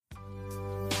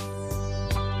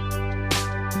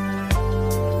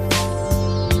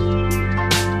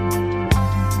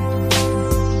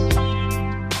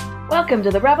Welcome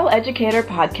to the Rebel Educator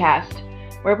Podcast,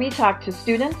 where we talk to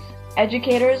students,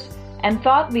 educators, and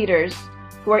thought leaders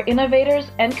who are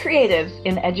innovators and creatives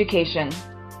in education.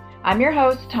 I'm your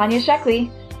host, Tanya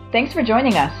Sheckley. Thanks for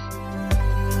joining us.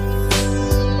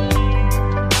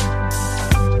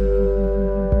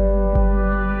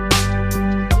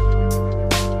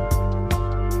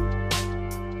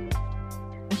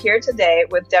 I'm here today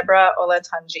with Deborah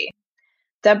Olatunji.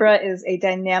 Deborah is a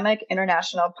dynamic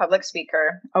international public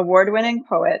speaker, award-winning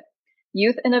poet,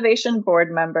 Youth Innovation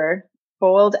Board member,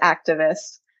 bold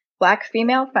activist, Black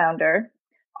female founder,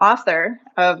 author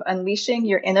of Unleashing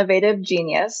Your Innovative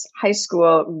Genius, High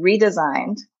School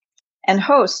Redesigned, and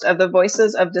host of the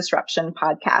Voices of Disruption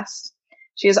podcast.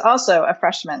 She is also a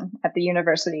freshman at the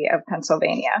University of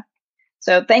Pennsylvania.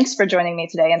 So thanks for joining me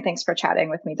today, and thanks for chatting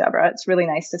with me, Deborah. It's really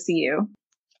nice to see you.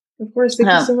 Of course. Thank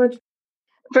you so much.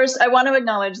 First, I want to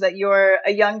acknowledge that you're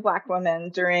a young Black woman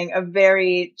during a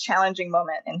very challenging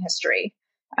moment in history.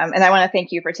 And I want to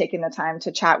thank you for taking the time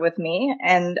to chat with me,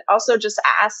 and also just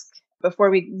ask, before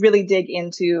we really dig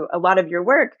into a lot of your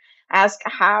work, ask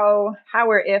how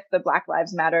or if the Black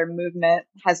Lives Matter movement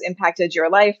has impacted your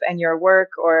life and your work,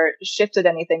 or shifted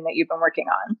anything that you've been working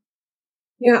on.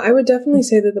 Yeah, I would definitely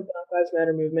say that the Black Lives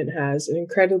Matter movement has an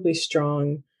incredibly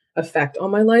strong effect on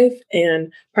my life.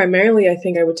 And primarily, I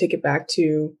think I would take it back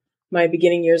to my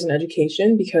beginning years in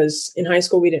education, because in high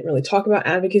school, we didn't really talk about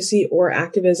advocacy or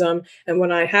activism. And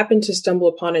when I happened to stumble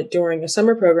upon it during a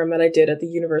summer program that I did at the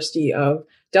University of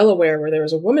Delaware, where there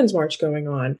was a women's march going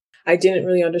on, I didn't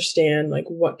really understand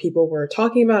what people were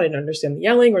talking about. I didn't understand the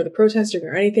yelling or the protesting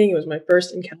or anything. It was my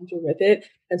first encounter with it.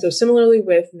 And so similarly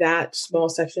with that small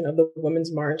section of the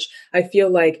Women's March, I feel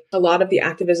like a lot of the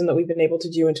activism that we've been able to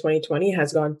do in 2020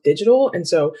 has gone digital. And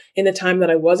so in the time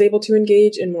that I was able to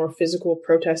engage in more physical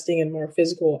protesting and more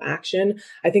physical action,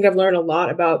 I think I've learned a lot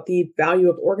about the value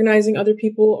of organizing other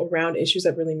people around issues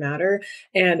that really matter.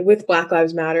 And with Black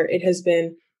Lives Matter, it has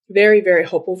been very, very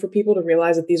hopeful for people to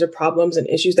realize that these are problems and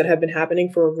issues that have been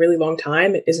happening for a really long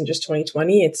time. It isn't just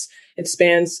 2020. It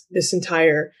spans this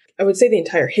entire, I would say, the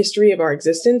entire history of our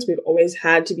existence. We've always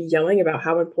had to be yelling about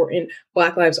how important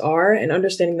Black lives are, and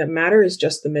understanding that matter is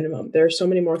just the minimum. There are so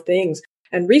many more things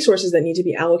and resources that need to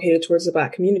be allocated towards the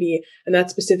Black community. And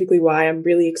that's specifically why I'm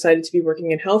really excited to be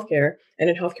working in healthcare and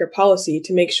in healthcare policy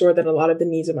to make sure that a lot of the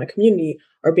needs of my community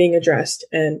are being addressed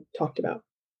and talked about.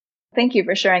 Thank you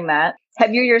for sharing that.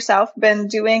 Have you yourself been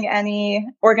doing any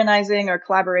organizing or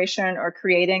collaboration or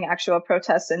creating actual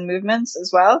protests and movements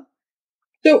as well?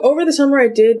 So over the summer, I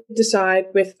did decide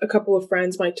with a couple of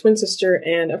friends, my twin sister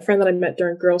and a friend that I met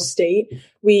during Girls State,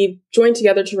 we joined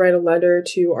together to write a letter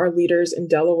to our leaders in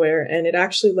Delaware. And it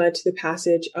actually led to the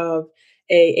passage of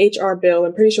a HR bill,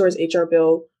 I'm pretty sure it's HR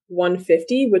Bill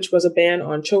 150, which was a ban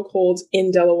on chokeholds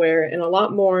in Delaware, and a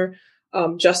lot more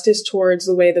justice towards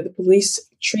the way that the police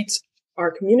treats our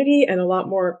community, and a lot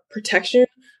more protection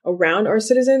around our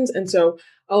citizens. And so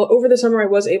over the summer, I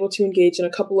was able to engage in a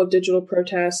couple of digital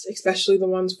protests, especially the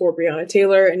ones for Breonna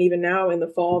Taylor. And even now in the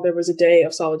fall, there was a day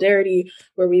of solidarity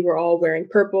where we were all wearing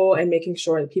purple and making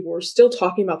sure that people were still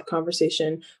talking about the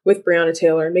conversation with Breonna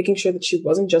Taylor, and making sure that she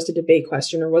wasn't just a debate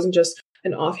question or wasn't just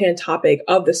an offhand topic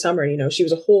of the summer. She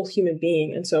was a whole human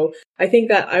being. And so I think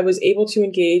that I was able to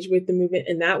engage with the movement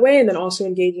in that way. And then also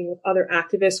engaging with other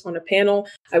activists on a panel,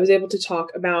 I was able to talk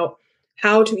about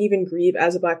how to even grieve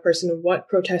as a Black person and what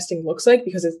protesting looks like,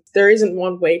 because there isn't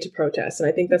one way to protest. And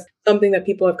I think that's something that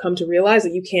people have come to realize,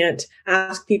 that you can't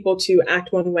ask people to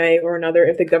act one way or another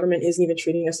if the government isn't even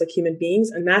treating us like human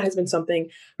beings. And that has been something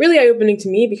really eye-opening to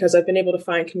me, because I've been able to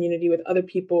find community with other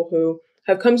people who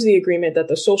have come to the agreement that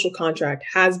the social contract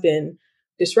has been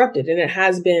disrupted, and it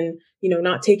has been,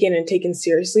 not taken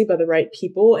seriously by the right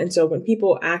people. And so when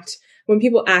people act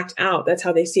out, that's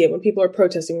how they see it. When people are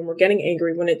protesting, when we're getting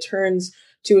angry, when it turns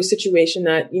to a situation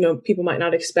that, people might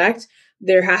not expect,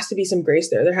 there has to be some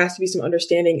grace there. There has to be some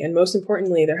understanding. And most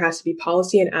importantly, there has to be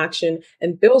policy and action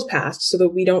and bills passed so that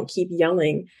we don't keep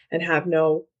yelling and have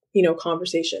no,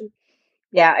 conversation.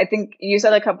 Yeah, I think you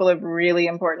said a couple of really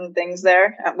important things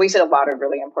there. We said a lot of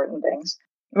really important things.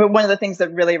 But one of the things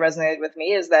that really resonated with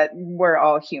me is that we're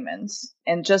all humans,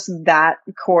 and just that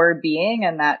core being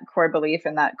and that core belief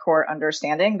and that core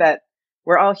understanding that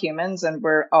we're all humans and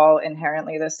we're all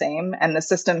inherently the same. And the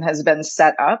system has been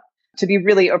set up to be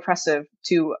really oppressive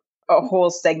to a whole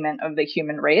segment of the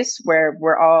human race, where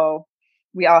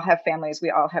we all have families,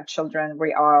 we all have children,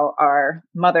 we all are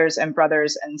mothers and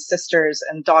brothers and sisters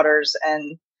and daughters.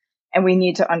 And we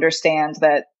need to understand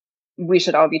that we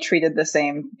should all be treated the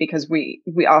same, because we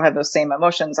all have those same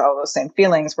emotions, all those same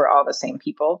feelings. We're all the same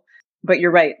people. But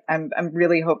you're right. I'm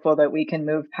really hopeful that we can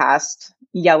move past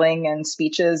yelling and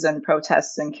speeches and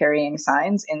protests and carrying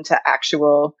signs into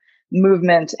actual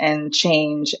movement and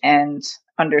change and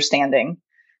understanding.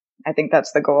 I think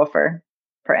that's the goal for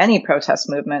any protest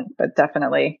movement, but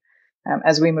definitely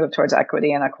as we move towards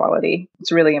equity and equality,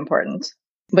 it's really important.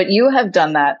 But you have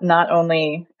done that not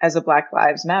only as a Black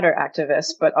Lives Matter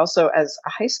activist, but also as a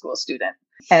high school student,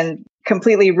 and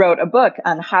completely wrote a book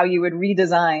on how you would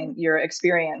redesign your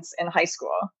experience in high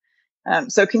school.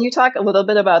 So can you talk a little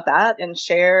bit about that and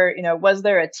share, was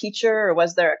there a teacher or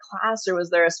was there a class or was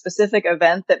there a specific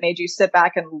event that made you sit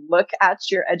back and look at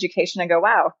your education and go,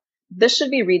 wow, this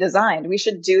should be redesigned. We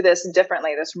should do this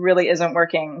differently. This really isn't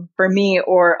working for me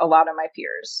or a lot of my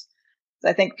peers.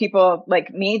 I think people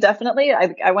like me, definitely.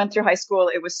 I went through high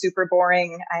school. It was super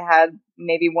boring. I had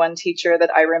maybe one teacher that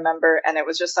I remember, and it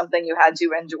was just something you had to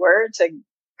endure to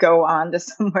go on to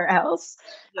somewhere else.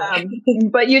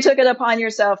 But you took it upon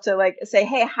yourself to like say,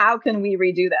 hey, how can we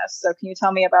redo this? So can you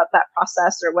tell me about that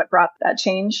process or what brought that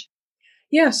change?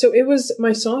 Yeah, so it was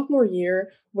my sophomore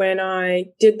year when I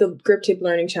did the Grip Tape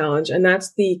Learning Challenge, and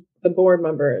that's the board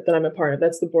member that I'm a part of.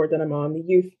 That's the board that I'm on, the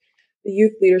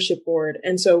youth leadership board.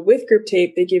 And so with Grip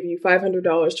Tape, they give you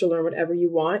 $500 to learn whatever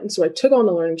you want. And so I took on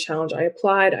the learning challenge. I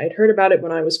applied. I'd heard about it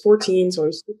when I was 14, so I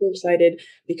was super excited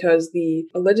because the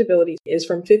eligibility is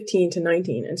from 15 to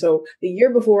 19. And so the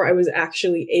year before I was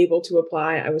actually able to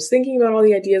apply, I was thinking about all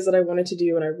the ideas that I wanted to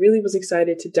do, and I really was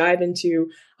excited to dive into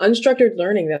unstructured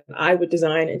learning that I would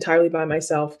design entirely by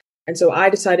myself. And so I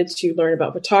decided to learn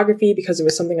about photography because it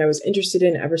was something I was interested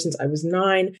in ever since I was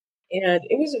 9. And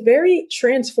it was very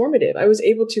transformative. I was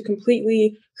able to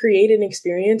completely create an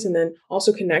experience and then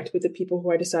also connect with the people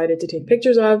who I decided to take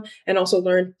pictures of, and also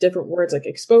learn different words like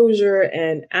exposure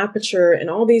and aperture and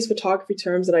all these photography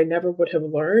terms that I never would have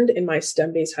learned in my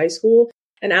STEM-based high school.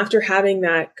 And after having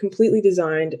that completely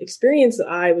designed experience that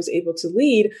I was able to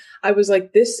lead, I was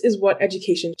like, this is what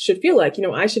education should feel like.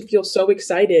 I should feel so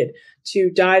excited to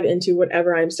dive into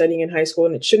whatever I'm studying in high school.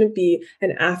 And it shouldn't be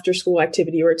an after school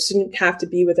activity, or it shouldn't have to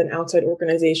be with an outside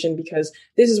organization, because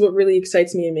this is what really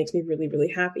excites me and makes me really, really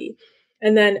happy.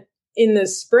 And then in the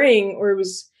spring, or it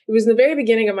was in the very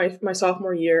beginning of my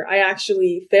sophomore year, I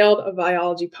actually failed a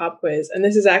biology pop quiz. And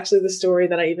this is actually the story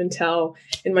that I even tell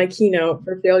in my keynote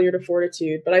for Failure to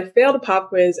Fortitude. But I failed a pop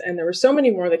quiz, and there were so many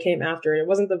more that came after it. It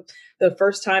wasn't the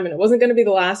first time, and it wasn't going to be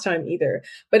the last time either.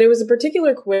 But it was a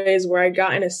particular quiz where I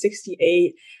got in a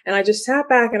 68, and I just sat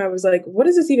back and I was like, what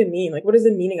does this even mean? Like, what is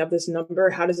the meaning of this number?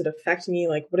 How does it affect me?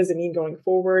 Like, what does it mean going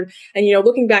forward? And,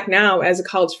 looking back now as a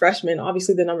college freshman,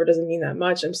 obviously the number doesn't mean that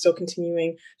much. I'm still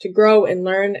continuing to grow and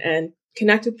learn and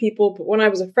connect with people. But when I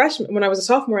was a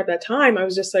sophomore at that time, I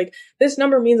was just like, this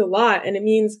number means a lot, and it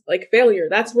means like failure.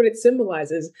 That's what it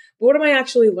symbolizes. But what am I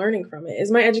actually learning from it? Is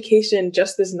my education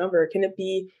just this number? Can it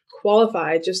be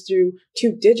qualified just through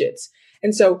 2 digits?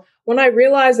 And so when I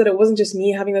realized that it wasn't just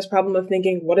me having this problem of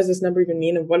thinking, what does this number even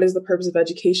mean? And what is the purpose of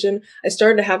education? I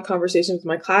started to have conversations with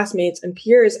my classmates and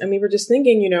peers, and we were just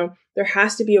thinking, there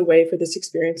has to be a way for this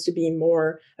experience to be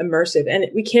more immersive. And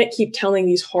we can't keep telling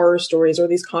these horror stories or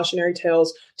these cautionary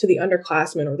tales to the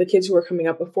underclassmen or the kids who are coming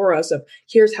up before us of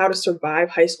here's how to survive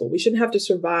high school. We shouldn't have to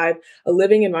survive a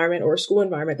living environment or a school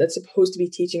environment that's supposed to be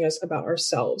teaching us about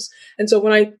ourselves. And so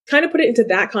when I kind of put it into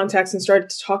that context and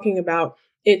started talking about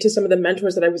it to some of the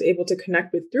mentors that I was able to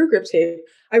connect with through Grip Tape,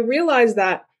 I realized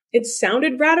that it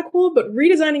sounded radical, but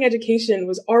redesigning education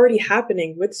was already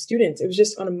happening with students. It was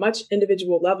just on a much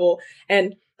individual level.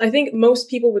 And I think most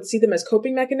people would see them as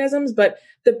coping mechanisms, but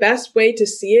the best way to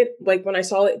see it, like when I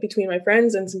saw it between my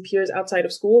friends and some peers outside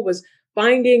of school, was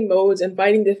finding modes and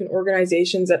finding different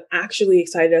organizations that actually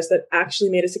excited us, that actually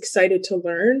made us excited to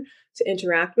learn, to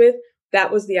interact with.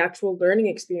 That was the actual learning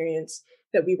experience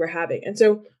that we were having. And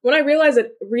so when I realized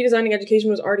that redesigning education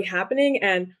was already happening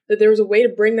and that there was a way to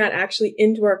bring that actually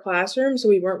into our classroom, so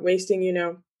we weren't wasting,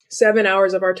 7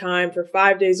 hours of our time for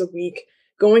 5 days a week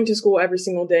going to school every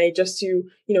single day just to,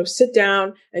 sit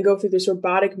down and go through this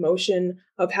robotic motion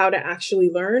of how to actually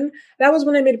learn. That was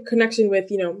when I made a connection with,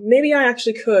 maybe I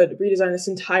actually could redesign this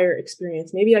entire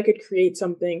experience. Maybe I could create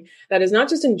something that is not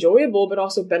just enjoyable, but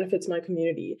also benefits my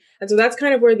community. And so that's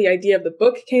kind of where the idea of the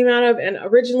book came out of. And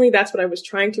originally that's what I was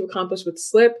trying to accomplish with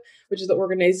SLIP, which is the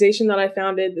organization that I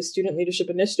founded, the Student Leadership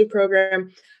Initiative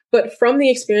Program. But from the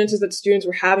experiences that students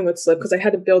were having with SLIP, because I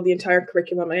had to build the entire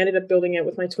curriculum, I ended up building it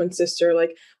with my twin sister,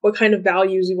 like what kind of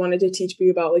values we wanted to teach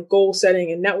you about, like goal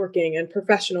setting and networking and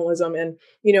professionalism and,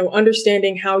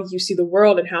 understanding how you see the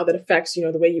world and how that affects,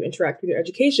 the way you interact with your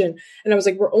education. And I was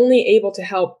like, we're only able to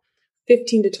help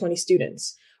 15 to 20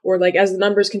 students. or like as the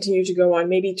numbers continue to go on,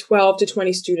 maybe 12 to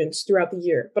 20 students throughout the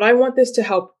year. But I want this to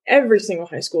help every single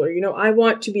high schooler. I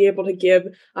want to be able to give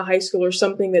a high schooler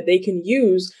something that they can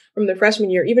use from their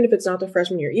freshman year, even if it's not the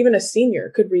freshman year. Even a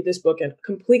senior could read this book and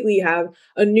completely have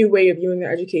a new way of viewing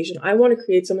their education. I want to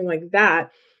create something like that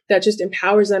just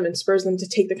empowers them and spurs them to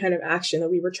take the kind of action that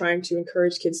we were trying to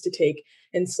encourage kids to take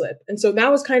in SLIP. And so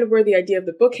that was kind of where the idea of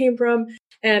the book came from.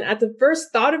 And at the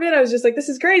first thought of it, I was just like, this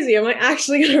is crazy. Am I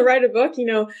actually going to write a book?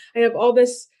 I have all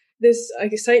this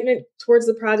excitement towards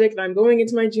the project, and I'm going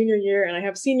into my junior year, and I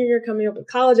have senior year coming up with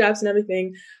college apps and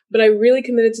everything. But I really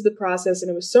committed to the process,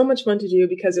 and it was so much fun to do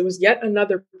because it was yet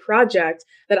another project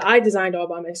that I designed all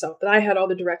by myself, that I had all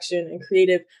the direction and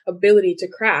creative ability to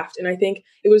craft. And I think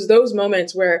it was those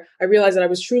moments where I realized that I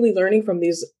was truly learning from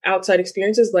these outside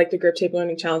experiences like the Grip Tape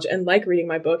Learning Challenge and like reading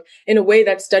my book in a way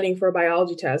that studying for a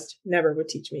biology test never would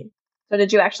teach me. So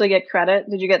did you actually get credit?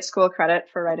 Did you get school credit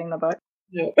for writing the book?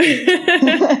 No.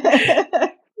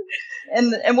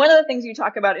 And one of the things you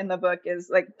talk about in the book is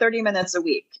like 30 minutes a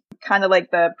week, kind of like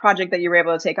the project that you were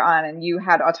able to take on and you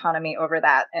had autonomy over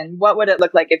that. And what would it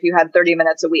look like if you had 30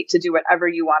 minutes a week to do whatever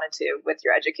you wanted to with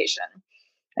your education?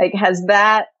 Like, has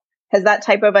that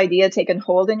type of idea taken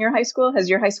hold in your high school? Has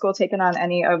your high school taken on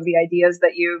any of the ideas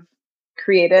that you've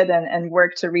created and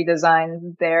worked to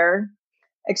redesign their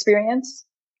experience?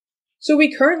 So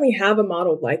we currently have a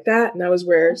model like that, and that was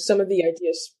where some of the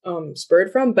ideas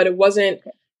spurred from, but it wasn't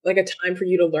like a time for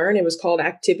you to learn. It was called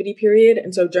activity period.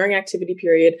 And so during activity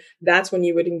period, that's when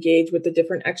you would engage with the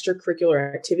different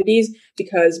extracurricular activities,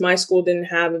 because my school didn't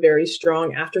have a very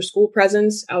strong after school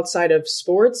presence outside of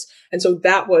sports. And so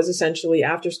that was essentially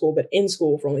after school, but in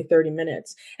school for only 30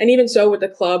 minutes. And even so with the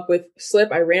club, with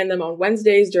SLIP, I ran them on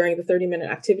Wednesdays during the 30-minute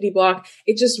activity block.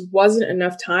 It just wasn't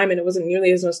enough time, and it wasn't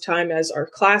nearly as much time as our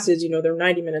classes, they're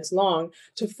 90 minutes long,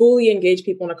 to fully engage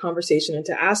people in a conversation and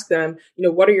to ask them,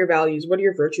 what are your values? What are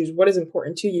your virtues? What is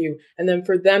important to you? And then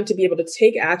for them to be able to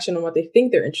take action on what they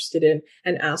think they're interested in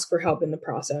and ask for help in the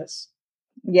process.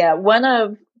 Yeah. One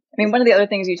of the other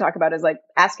things you talk about is like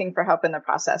asking for help in the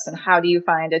process, and how do you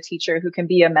find a teacher who can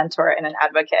be a mentor and an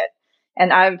advocate?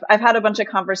 And I've had a bunch of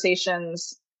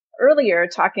conversations earlier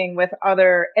talking with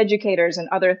other educators and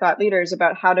other thought leaders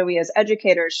about how do we as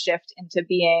educators shift into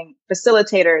being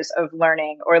facilitators of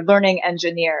learning or learning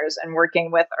engineers and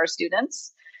working with our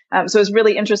students. So it's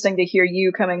really interesting to hear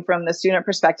you coming from the student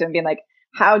perspective and being like,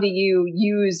 how do you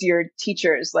use your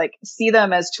teachers? Like, see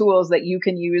them as tools that you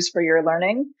can use for your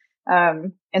learning.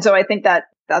 And so I think that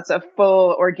that's a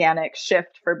full organic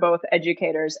shift for both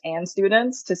educators and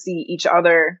students to see each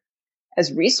other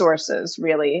as resources,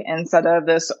 really, instead of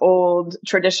this old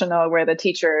traditional where the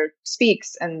teacher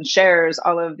speaks and shares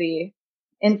all of the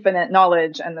infinite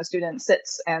knowledge and the student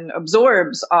sits and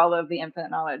absorbs all of the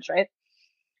infinite knowledge, right?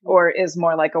 Or is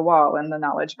more like a wall and the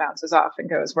knowledge bounces off and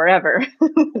goes wherever,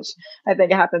 which I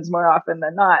think happens more often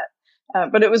than not.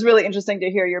 But it was really interesting to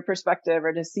hear your perspective,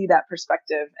 or to see that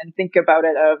perspective and think about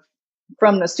it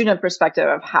from the student perspective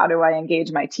of how do I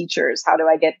engage my teachers? How do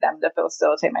I get them to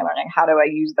facilitate my learning? How do I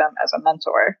use them as a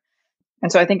mentor?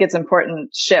 And so I think it's an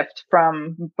important shift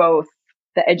from both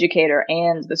the educator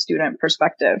and the student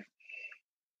perspective.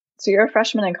 So you're a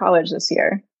freshman in college this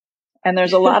year. And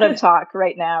there's a lot of talk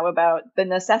right now about the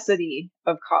necessity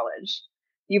of college.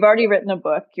 You've already written a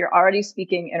book. You're already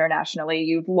speaking internationally.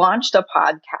 You've launched a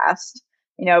podcast.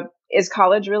 Is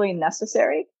college really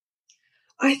necessary?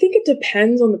 I think it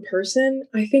depends on the person.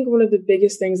 I think one of the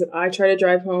biggest things that I try to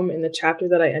drive home in the chapter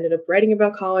that I ended up writing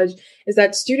about college is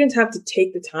that students have to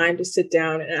take the time to sit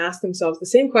down and ask themselves the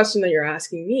same question that you're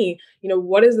asking me.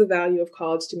 What is the value of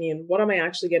college to me, and what am I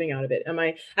actually getting out of it?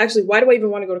 Why do I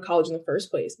even want to go to college in the first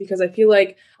place? Because I feel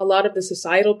like a lot of the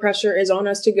societal pressure is on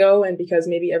us to go, and because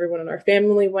maybe everyone in our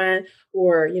family went,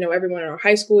 or, everyone in our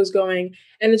high school is going.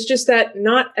 And it's just that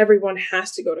not everyone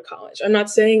has to go to college. I'm not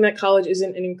saying that college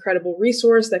isn't an incredible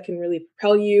resource that can really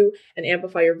propel you and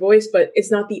amplify your voice, but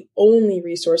it's not the only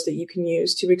resource that you can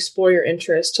use to explore your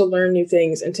interests, to learn new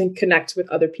things, and to connect with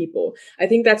other people. I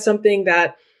think that's something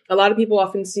that a lot of people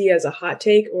often see as a hot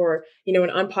take or, an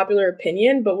unpopular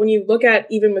opinion. But when you look at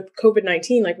even with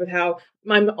COVID-19, like with how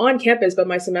I'm on campus, but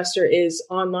my semester is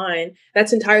online,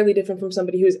 that's entirely different from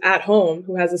somebody who's at home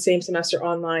who has the same semester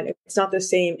online. It's not the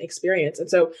same experience. And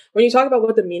so when you talk about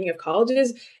what the meaning of college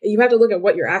is, you have to look at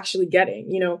what you're actually getting.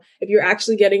 If you're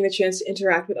actually getting the chance to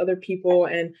interact with other people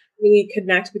and really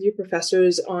connect with your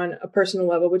professors on a personal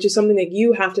level, which is something that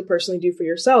you have to personally do for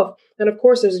yourself, then of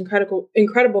course there's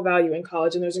incredible value in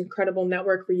college, and there's incredible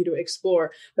network for you to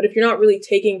explore. But if you're not really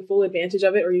taking full advantage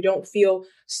of it, or you don't feel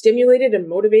stimulated and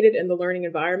motivated in the learning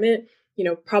environment,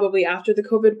 probably after the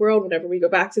COVID world, whenever we go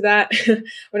back to that,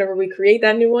 whenever we create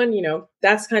that new one,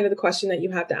 that's kind of the question that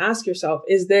you have to ask yourself.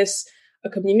 Is this a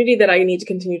community that I need to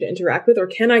continue to interact with, or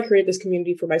can I create this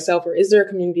community for myself? Or is there a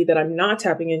community that I'm not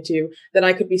tapping into that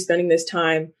I could be spending this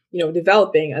time,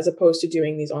 developing as opposed to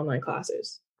doing these online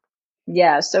classes?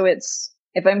 Yeah. So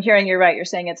if I'm hearing you right, you're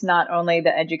saying it's not only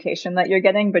the education that you're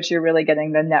getting, but you're really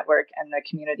getting the network and the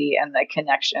community and the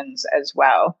connections as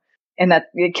well. And that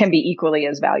it can be equally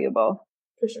as valuable.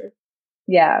 For sure.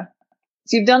 Yeah.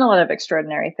 So you've done a lot of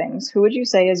extraordinary things. Who would you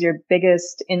say is your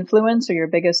biggest influence or your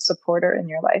biggest supporter in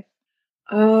your life?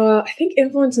 I think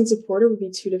influence and supporter would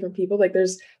be two different people. Like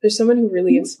there's someone who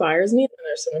really inspires me, and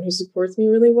there's someone who supports me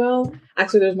really well.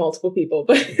 Actually, there's multiple people,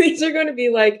 but these are going to be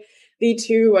like the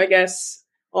two, I guess,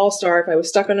 all-star. If I was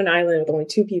stuck on an island with only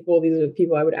two people, these are the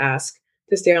people I would ask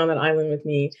to stay on that island with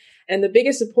me. And the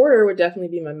biggest supporter would definitely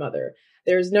be my mother.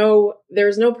 There's no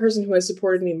person who has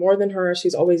supported me more than her.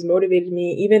 She's always motivated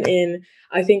me, even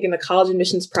I think in the college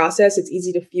admissions process, it's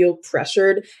easy to feel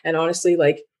pressured. And honestly,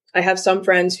 like I have some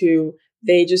friends who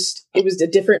it was a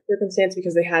different circumstance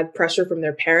because they had pressure from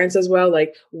their parents as well,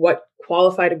 like what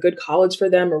qualified a good college for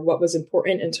them or what was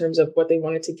important in terms of what they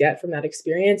wanted to get from that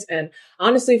experience. And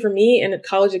honestly, for me and at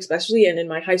college, especially, and in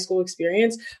my high school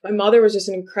experience, my mother was just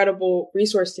an incredible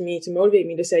resource to me to motivate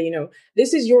me to say,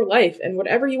 this is your life and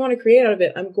whatever you want to create out of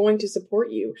it, I'm going to support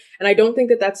you. And I don't think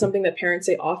that that's something that parents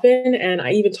say often. And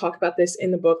I even talk about this in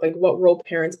the book, like what role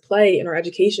parents play in our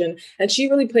education. And she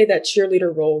really played that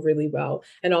cheerleader role really well.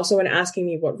 And also in asking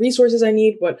me what resources I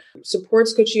need, what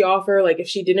supports could she offer? Like if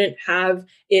she didn't have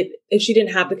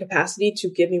the capacity to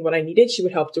give me what I needed, she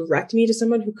would help direct me to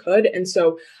someone who could. And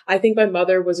so I think my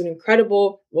mother is an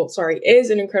incredible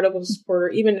supporter,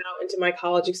 even now into my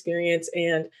college experience.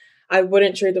 And I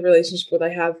wouldn't trade the relationship that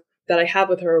I have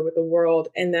with her, with the world.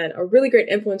 And then a really great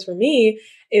influence for me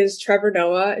is Trevor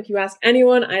Noah. If you ask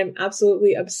anyone, I'm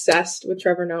absolutely obsessed with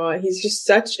Trevor Noah. He's just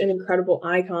such an incredible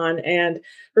icon. And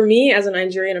for me as a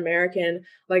Nigerian American,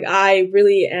 like I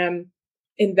really am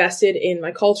invested in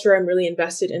my culture. I'm really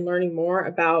invested in learning more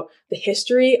about the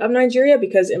history of Nigeria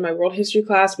because in my world history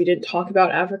class, we didn't talk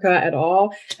about Africa at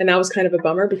all. And that was kind of a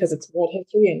bummer because it's world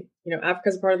history and,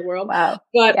 Africa's a part of the world. Wow.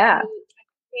 But yeah.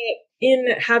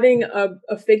 In having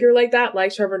a figure like that,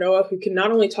 like Trevor Noah, who can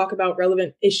not only talk about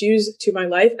relevant issues to my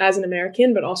life as an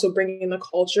American, but also bring in the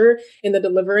culture in the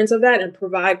deliverance of that and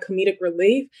provide comedic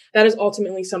relief, that is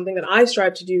ultimately something that I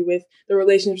strive to do with the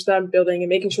relationships that I'm building and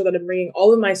making sure that I'm bringing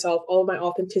all of myself, all of my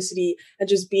authenticity, and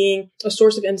just being a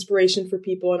source of inspiration for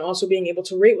people and also being able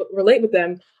to relate with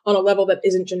them on a level that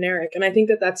isn't generic. And I think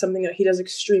that that's something that he does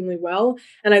extremely well.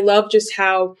 And I love just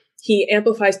how he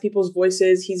amplifies people's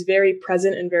voices. He's very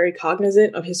present and very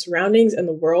cognizant of his surroundings and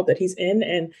the world that he's in.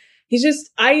 And he's just,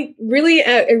 I really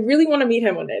want to meet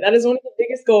him one day. That is one of the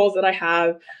biggest goals that I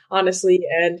have, honestly.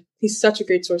 And he's such a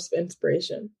great source of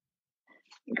inspiration.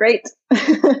 Great.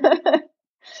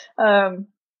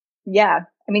 Yeah.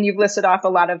 I mean, you've listed off a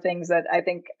lot of things that I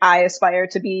think I aspire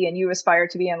to be and you aspire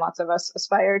to be and lots of us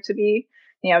aspire to be.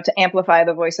 To amplify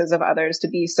the voices of others, to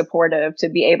be supportive, to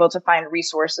be able to find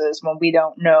resources when we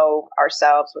don't know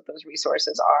ourselves what those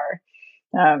resources are.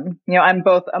 I'm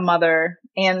both a mother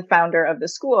and founder of the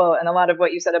school. And a lot of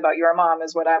what you said about your mom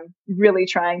is what I'm really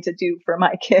trying to do for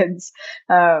my kids,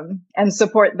 and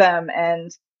support them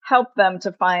and help them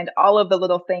to find all of the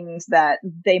little things that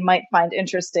they might find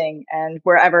interesting. And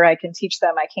wherever I can teach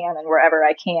them, I can. And wherever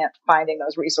I can't, finding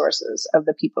those resources of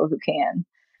the people who can.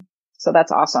 So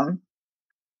that's awesome.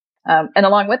 And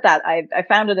along with that, I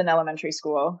founded an elementary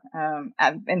school,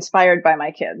 inspired by my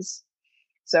kids.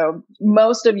 So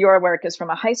most of your work is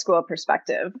from a high school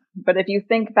perspective. But if you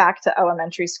think back to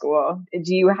elementary school,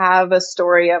 do you have a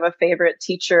story of a favorite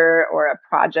teacher or a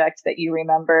project that you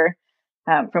remember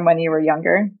from when you were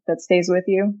younger that stays with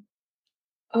you?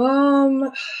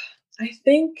 I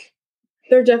think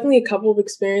there are definitely a couple of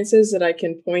experiences that I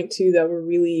can point to that were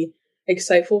really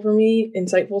insightful.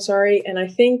 And I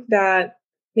think that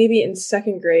maybe in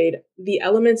second grade, the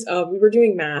elements of, we were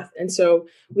doing math. And so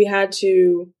we had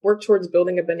to work towards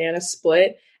building a banana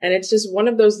split. And it's just one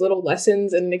of those little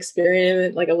lessons and an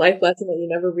experiment, like a life lesson that you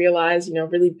never realize,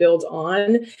 really builds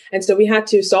on. And so we had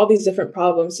to solve these different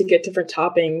problems to get different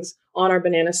toppings on our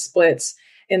banana splits.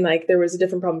 And like, there was a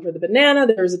different problem for the banana,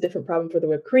 there was a different problem for the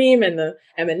whipped cream and the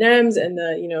M&Ms and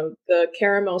the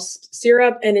caramel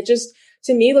syrup. And it just,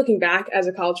 to me, looking back as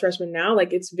a college freshman now,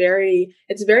 like it's very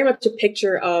much a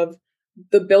picture of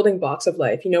the building blocks of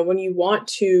life. When you want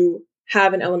to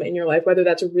have an element in your life, whether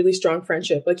that's a really strong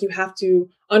friendship, like you have to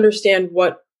understand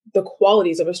what the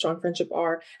qualities of a strong friendship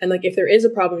are. And like, if there is a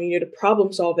problem, you need to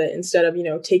problem solve it instead of,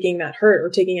 taking that hurt or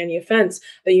taking any offense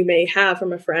that you may have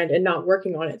from a friend and not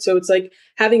working on it. So it's like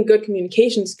having good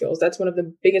communication skills. That's one of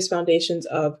the biggest foundations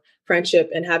of friendship,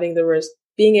 and having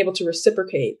being able to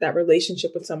reciprocate that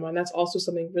relationship with someone. That's also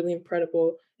something really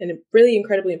incredible and really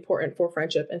incredibly important for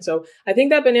friendship. And so I think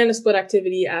that banana split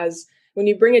activity, as when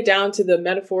you bring it down to the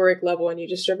metaphoric level and you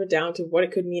just strip it down to what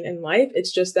it could mean in life,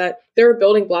 it's just that there are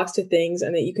building blocks to things,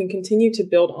 and that you can continue to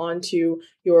build on to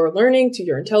your learning, to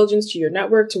your intelligence, to your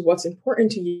network, to what's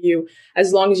important to you,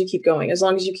 as long as you keep going, as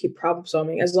long as you keep problem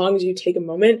solving, as long as you take a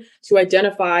moment to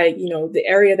identify, the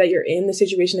area that you're in, the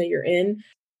situation that you're in,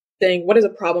 saying, what is a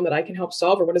problem that I can help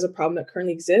solve, or what is a problem that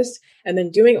currently exists? And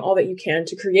then doing all that you can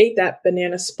to create that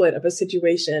banana split of a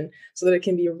situation so that it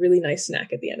can be a really nice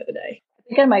snack at the end of the day.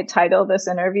 I think I might title this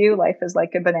interview, Life is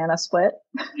Like a Banana Split.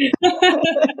 So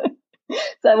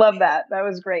I love that. That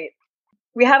was great.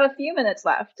 We have a few minutes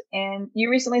left, and you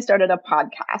recently started a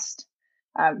podcast.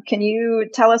 Can you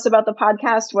tell us about the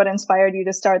podcast? What inspired you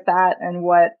to start that, and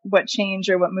what change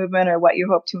or what movement or what you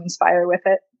hope to inspire with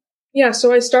it? Yeah,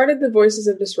 so I started the Voices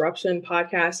of Disruption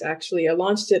podcast, actually. I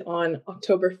launched it on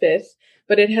October 5th,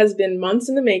 but it has been months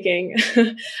in the making.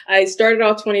 I started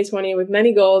off 2020 with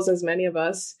many goals, as many of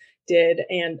us did,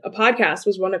 and a podcast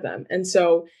was one of them. And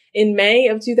so in May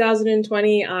of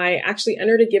 2020, I actually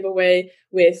entered a giveaway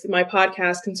with my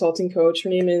podcast consulting coach. Her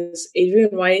name is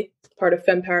Adrienne White, part of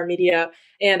FemPower Media,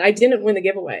 and I didn't win the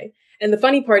giveaway. And the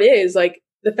funny part is, like,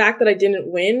 the fact that I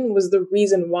didn't win was the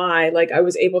reason why, like, I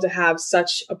was able to have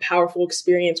such a powerful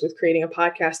experience with creating a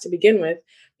podcast to begin with.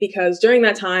 Because during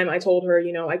that time, I told her,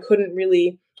 I couldn't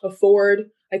really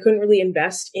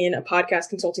invest in a podcast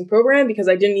consulting program because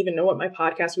I didn't even know what my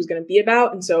podcast was going to be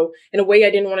about. And so in a way, I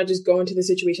didn't want to just go into the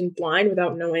situation blind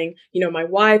without knowing, my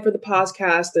why for the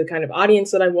podcast, the kind of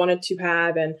audience that I wanted to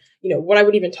have, and, what I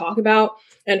would even talk about.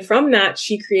 And from that,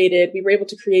 we were able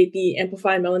to create the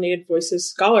Amplify Melanated Voices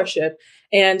Scholarship.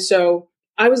 And so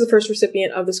I was the first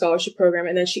recipient of the scholarship program.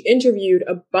 And then she interviewed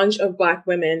a bunch of Black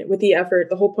women with the effort.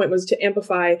 The whole point was to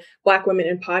amplify Black women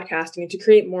in podcasting and to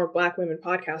create more Black women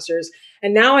podcasters.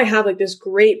 And now I have like this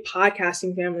great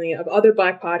podcasting family of other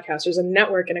Black podcasters, a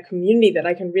network and a community that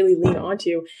I can really lean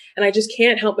onto. And I just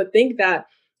can't help but think that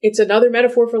it's another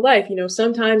metaphor for life.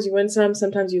 Sometimes you win some,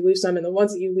 sometimes you lose some. And the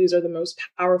ones that you lose are the most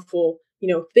powerful,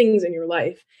 things in your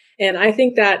life. And I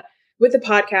think that with the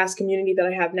podcast community that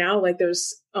I have now, like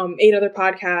there's 8 other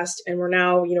podcasts, and we're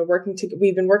now,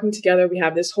 we've been working together. We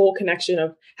have this whole connection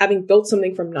of having built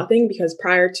something from nothing, because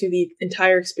prior to the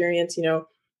entire experience,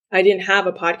 I didn't have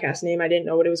a podcast name. I didn't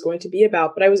know what it was going to be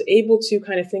about, but I was able to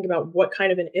kind of think about what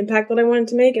kind of an impact that I wanted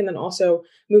to make. And then also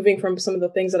moving from some of the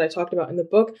things that I talked about in the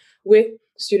book with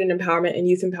student empowerment and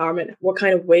youth empowerment, what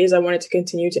kind of ways I wanted to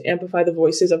continue to amplify the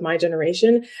voices of my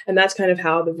generation. And that's kind of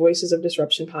how the Voices of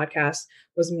Disruption podcast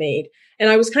was made. And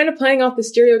I was kind of playing off the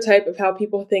stereotype of how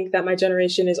people think that my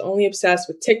generation is only obsessed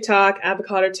with TikTok,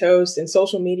 avocado toast, and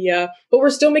social media, but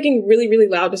we're still making really, really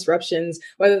loud disruptions,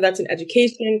 whether that's in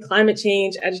education, climate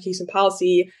change, education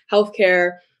policy,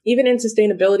 healthcare, even in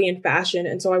sustainability and fashion.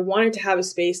 And so I wanted to have a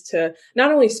space to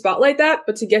not only spotlight that,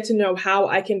 but to get to know how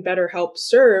I can better help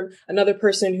serve another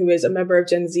person who is a member of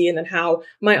Gen Z, and then how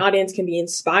my audience can be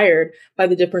inspired by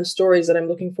the different stories that I'm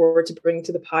looking forward to bringing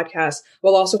to the podcast,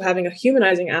 while also having a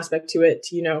humanizing aspect to it.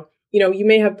 You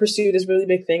may have pursued this really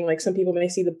big thing. Like, some people may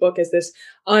see the book as this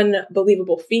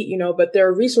unbelievable feat, but there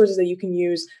are resources that you can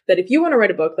use that if you want to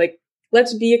write a book, like,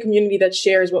 let's be a community that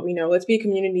shares what we know. Let's be a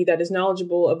community that is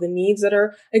knowledgeable of the needs that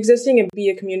are existing, and be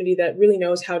a community that really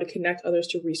knows how to connect others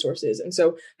to resources. And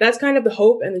so that's kind of the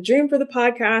hope and the dream for the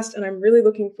podcast. And I'm really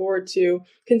looking forward to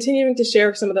continuing to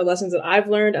share some of the lessons that I've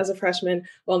learned as a freshman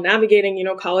while navigating,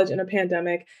 college in a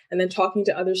pandemic, and then talking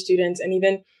to other students. And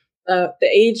even the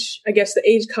age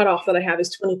cutoff that I have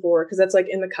is 24, because that's like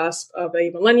in the cusp of a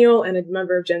millennial and a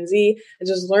member of Gen Z, and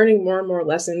just learning more and more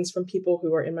lessons from people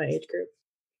who are in my age group.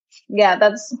 Yeah,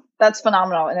 that's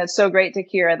phenomenal. And it's so great to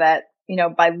hear that,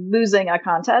 by losing a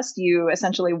contest, you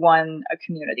essentially won a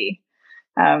community.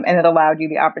 And it allowed you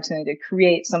the opportunity to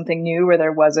create something new where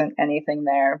there wasn't anything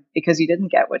there because you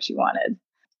didn't get what you wanted.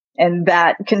 And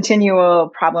that continual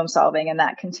problem solving and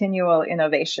that continual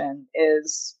innovation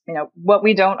is, what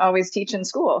we don't always teach in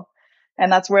school.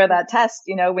 And that's where that test,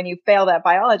 when you fail that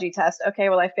biology test, okay,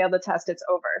 well, I failed the test, it's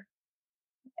over.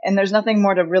 And there's nothing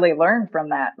more to really learn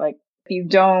from that. Like, if you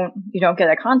don't get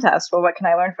a contest, well, what can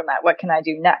I learn from that? What can I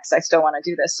do next? I still want to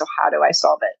do this. So how do I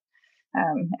solve it?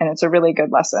 And it's a really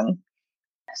good lesson.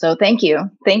 So thank you.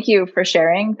 Thank you for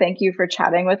sharing. Thank you for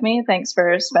chatting with me. Thanks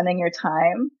for spending your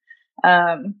time.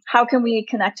 How can we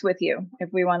connect with you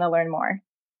if we want to learn more?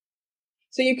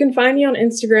 So you can find me on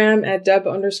Instagram at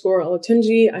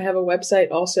Deb_Olatunji. I have a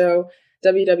website also,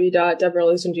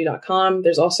 www.deboraholatunji.com.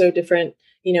 There's also different,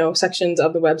 sections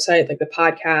of the website, like the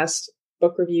podcast,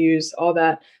 book reviews, all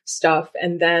that stuff.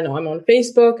 And then I'm on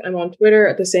Facebook. I'm on Twitter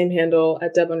at the same handle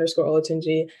at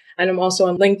Deb_Olatunji. And I'm also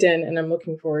on LinkedIn, and I'm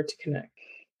looking forward to connect.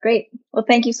 Great. Well,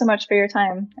 thank you so much for your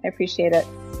time. I appreciate it.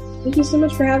 Thank you so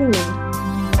much for having me.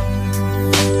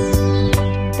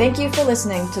 Thank you for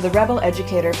listening to the Rebel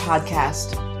Educator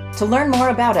podcast. To learn more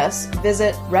about us,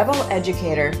 visit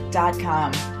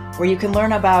rebeleducator.com, where you can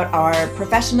learn about our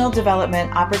professional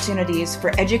development opportunities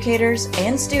for educators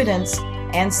and students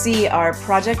and see our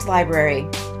project library.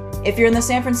 If you're in the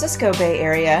San Francisco Bay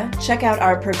Area, check out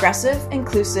our progressive,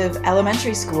 inclusive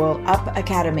elementary school, Up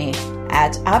Academy,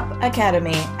 at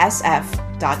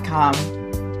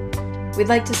upacademysf.com. We'd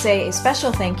like to say a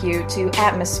special thank you to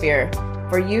Atmosphere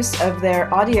for use of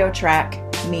their audio track,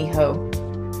 Miho.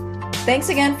 Thanks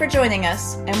again for joining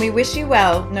us, and we wish you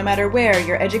well no matter where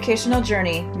your educational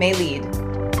journey may lead.